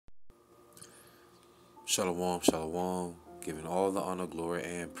Shalom, shalom, giving all the honor, glory,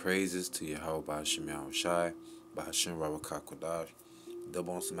 and praises to YAHAWAH, YAHAWASHI, Bahashim, RAWACHAA, QADASH.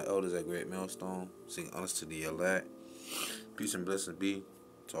 Double honors to my elders at Great Millstone, sing honors to the elect. Peace and blessings be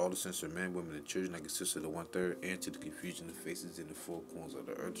to all the sincere men, women, and children that consist of the 1/3, and to the confusion of faces in the four corners of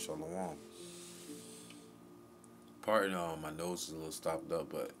the earth. Shalom. Pardon, my nose is a little stopped up,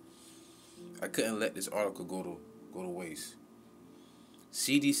 but I couldn't let this article go to waste.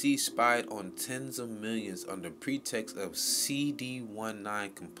 CDC spied on tens of millions under pretext of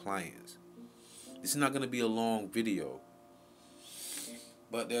CD19 compliance. This is not going to be a long video,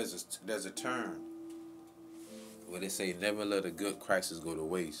 but there's a term where they say never let a good crisis go to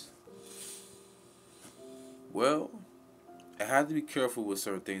waste. Well, I have to be careful with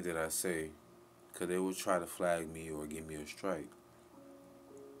certain things that I say, because they will try to flag me or give me a strike.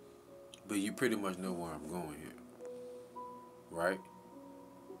 But you pretty much know where I'm going here, right?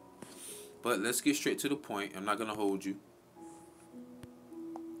 But let's get straight to the point. I'm not going to hold you.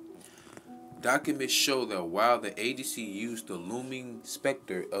 Documents show that while the agency used the looming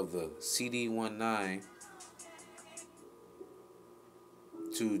specter of the CD19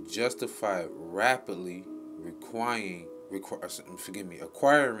 to justify rapidly acquiring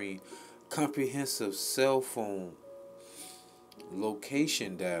comprehensive cell phone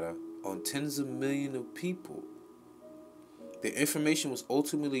location data on tens of millions of people, the information was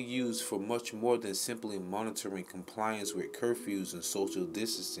ultimately used for much more than simply monitoring compliance with curfews and social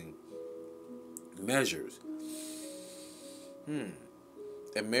distancing measures.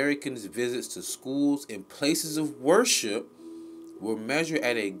 Americans' visits to schools and places of worship were measured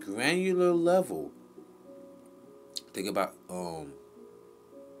at a granular level. Think about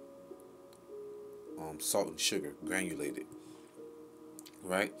salt and sugar, granulated.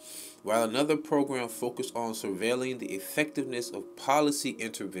 Right? While another program focused on surveilling the effectiveness of policy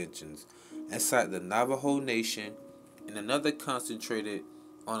interventions inside the Navajo Nation, and another concentrated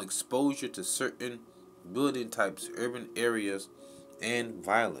on exposure to certain building types, urban areas, and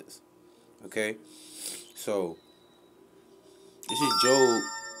violence. Okay? So, this is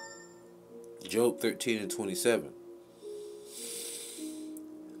Job 13:27.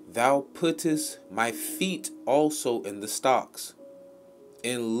 Thou puttest my feet also in the stocks,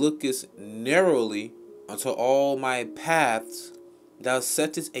 and lookest narrowly unto all my paths. Thou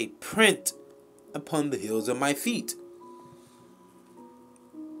settest a print upon the heels of my feet.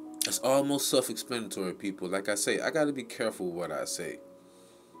 It's almost self-explanatory, people. Like I say, I got to be careful with what I say.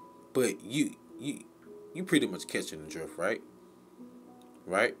 But you pretty much catching the drift, right?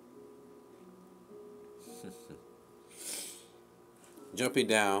 Right? Jumping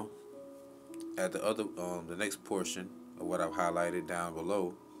down at the next portion of what I've highlighted down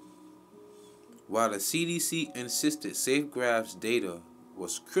below. While the CDC insisted safeguards data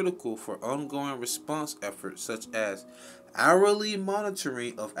was critical for ongoing response efforts such as hourly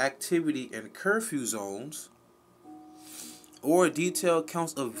monitoring of activity in curfew zones or detailed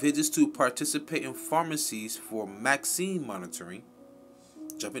counts of visits to participate in pharmacies for vaccine monitoring,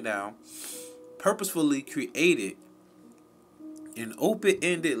 jumping down, purposefully created an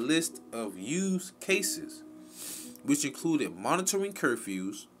open-ended list of use cases, which included monitoring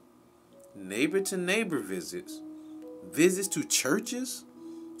curfews, neighbor-to-neighbor visits, visits to churches,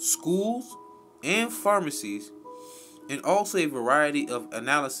 schools, and pharmacies, and also a variety of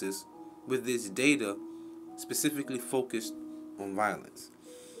analysis with this data specifically focused on violence.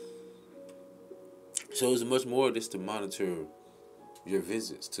 So it's much more just to monitor your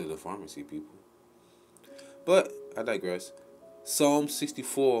visits to the pharmacy, people. But I digress. Psalm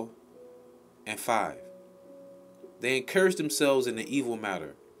 64:5. They encourage themselves in the evil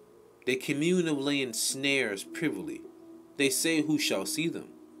matter. They commune of laying snares privily. They say, who shall see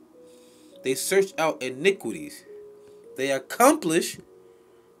them? They search out iniquities. They accomplish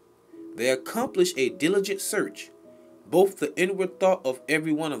a diligent search. Both the inward thought of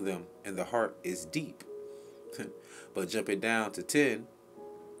every one of them and the heart is deep. But jumping down to 10,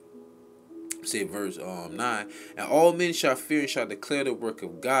 say verse 9, and all men shall fear and shall declare the work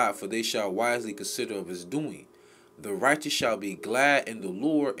of God, for they shall wisely consider of his doing. The righteous shall be glad in the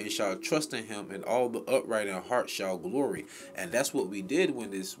Lord and shall trust in him, and all the upright in heart shall glory. And that's what we did when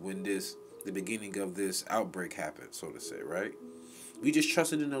the beginning of this outbreak happened, so to say, right? We just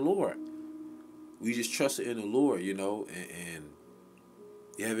trusted in the Lord. We just trusted in the Lord, you know, and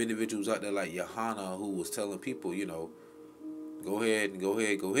you have individuals out there like Johanna who was telling people, you know, go ahead.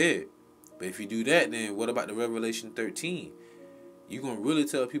 But if you do that, then what about the Revelation 13? You going to really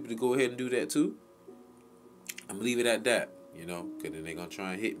tell people to go ahead and do that too? I'm going to leave it at that, you know, because then they're going to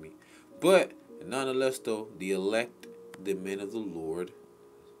try and hit me. But nonetheless, though, the elect, the men of the Lord,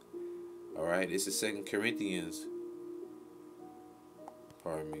 all right? Alright, this is 2 Corinthians.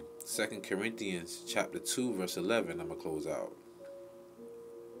 Pardon me. 2 Corinthians chapter 2, verse 11. I'm going to close out.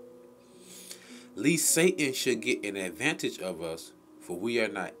 Lest Satan should get an advantage of us, for we are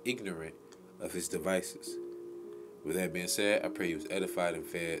not ignorant of his devices. With that being said, I pray you was edified and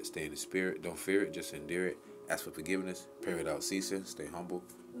fed. Stay in the spirit. Don't fear it, just endure it. Ask for forgiveness. Pray without ceasing. Stay humble.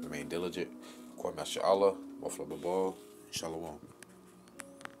 Remain diligent. Kwame Allah. Shalom.